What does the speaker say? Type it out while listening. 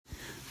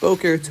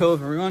Boker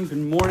Tov, everyone. Good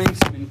morning.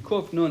 Siman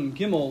Kuf Nun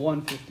Gimel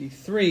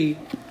 153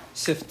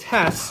 Sif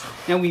Tes.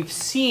 Now we've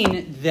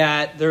seen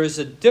that there is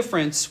a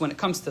difference when it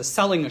comes to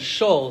selling a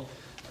shul.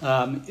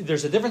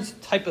 There's a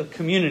different type of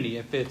community.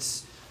 If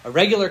it's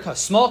a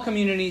small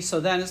community, so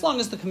then as long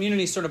as the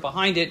community is sort of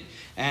behind it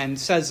and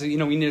says, we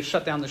need to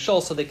shut down the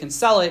shul so they can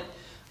sell it.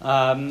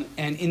 And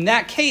in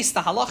that case,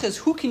 the halacha is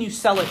who can you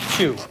sell it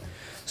to?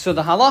 So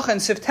the halacha in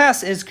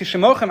Siftes is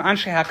Kishemochem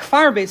Anshe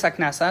Hakfar Beis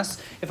HaKnesses.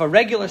 If a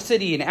regular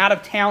city, an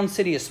out-of-town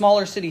city, a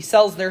smaller city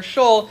sells their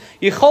shul,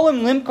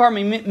 Yicholim Limkar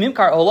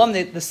Mimkar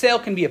Olam. The sale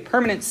can be a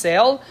permanent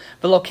sale.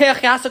 V'lokeach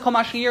Yasakol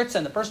Mashe Yirtzeh.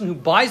 And the person who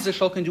buys the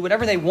shul can do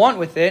whatever they want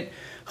with it.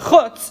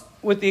 Chutz,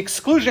 with the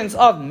exclusions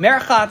of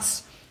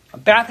Merchatz, a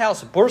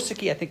bathhouse, a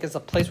borsiki, I think is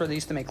a place where they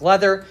used to make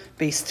leather.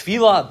 Beis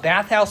Tvila, a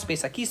bathhouse.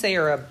 Beis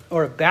Hakisei,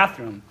 or a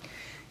bathroom.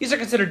 These are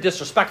considered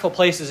disrespectful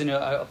places, and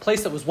a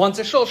place that was once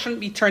a shul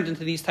shouldn't be turned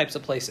into these types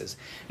of places.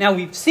 Now,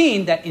 we've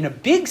seen that in a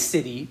big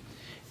city,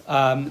 the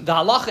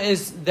halacha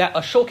is that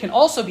a shul can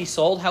also be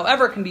sold.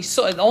 However, it can be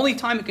sold. The only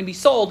time it can be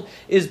sold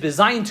is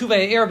b'zayin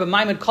tuvei ha'ir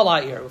b'maimad kol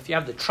ha'ir. If you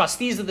have the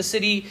trustees of the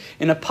city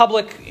in a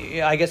public,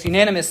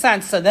 unanimous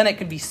sense, so then it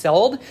can be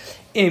sold.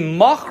 In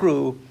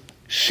machru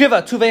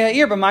Shiva tuvei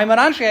ha'ir b'maimad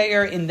anshe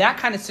ha'ir. In that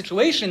kind of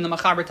situation, the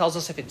Machaber tells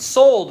us if it's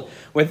sold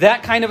with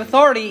that kind of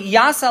authority,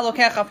 yasa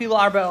lokech afilu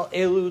arba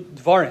elu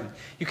dvarim.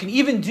 You can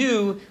even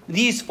do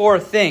these four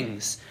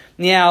things.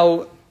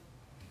 Now,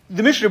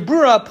 the Mishnah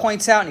Brura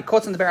points out, and he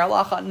quotes in the Ber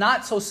Halacha,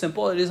 not so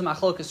simple. It is a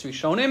machlokas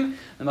rishonim.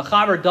 The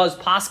Machaber does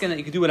paskin that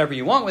you can do whatever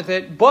you want with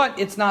it, but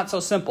it's not so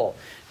simple.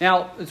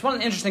 Now, it's one of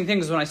the interesting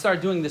things when I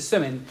started doing this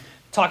siman,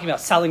 talking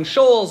about selling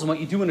shuls and what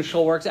you do when a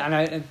shul works, and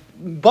a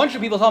bunch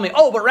of people tell me,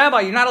 "Oh, but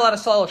Rabbi, you're not allowed to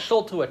sell a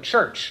shul to a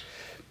church."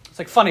 It's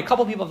like funny. A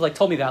couple of people have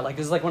told me that.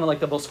 It's one of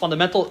the most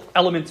fundamental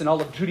elements in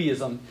all of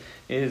Judaism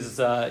is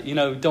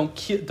don't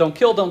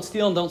kill, don't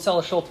steal, and don't sell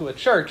a shul to a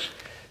church.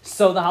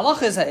 So the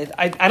halacha is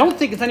I don't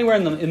think it's anywhere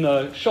in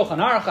the Shulchan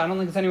Aruch. I don't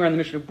think it's anywhere in the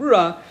Mishnah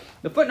Brura.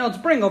 The footnotes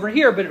bring over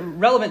here, but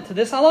relevant to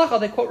this halacha,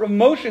 they quote Rav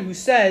Moshe, who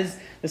says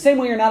the same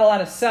way you're not allowed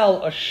to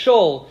sell a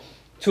shul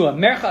to a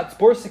merchatz,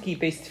 borsiki,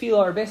 beis tefillah,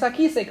 or beis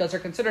hakisei, because they're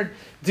considered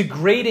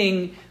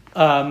degrading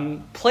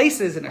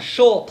places in a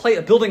shul.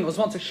 A building that was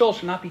once a shul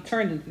should not be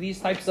turned into these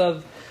types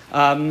of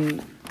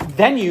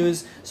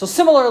venues. So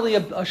similarly,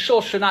 a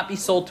shul should not be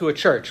sold to a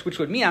church, which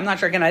would mean, I'm not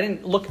sure, again, I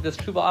didn't look at this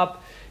tshuva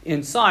up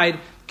inside.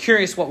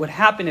 Curious what would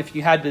happen if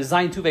you had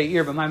design tuvei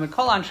ir b'maimad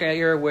kol anshe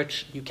ha'ir,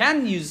 which you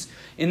can use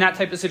in that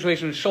type of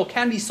situation. A shul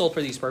can be sold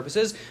for these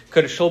purposes.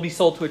 Could a shul be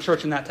sold to a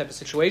church in that type of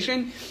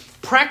situation?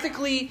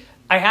 Practically,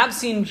 I have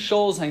seen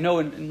shuls, I know,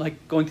 in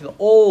going to the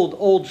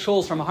old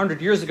shuls from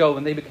 100 years ago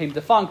when they became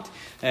defunct,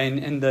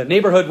 and the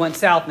neighborhood went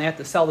south and they had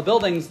to sell the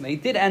buildings, and they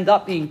did end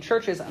up being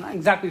churches. I'm not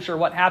exactly sure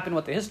what happened,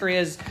 what the history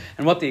is,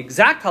 and what the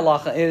exact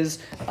halacha is,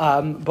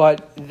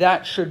 but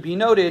that should be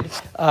noted.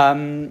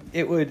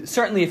 It would,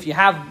 certainly if you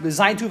have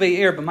zayin tuvei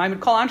ir, b'maimad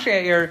kol anshe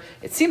ha'ir,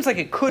 it seems like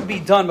it could be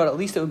done, but at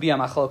least it would be a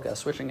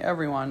machlokas. Wishing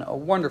everyone a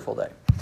wonderful day.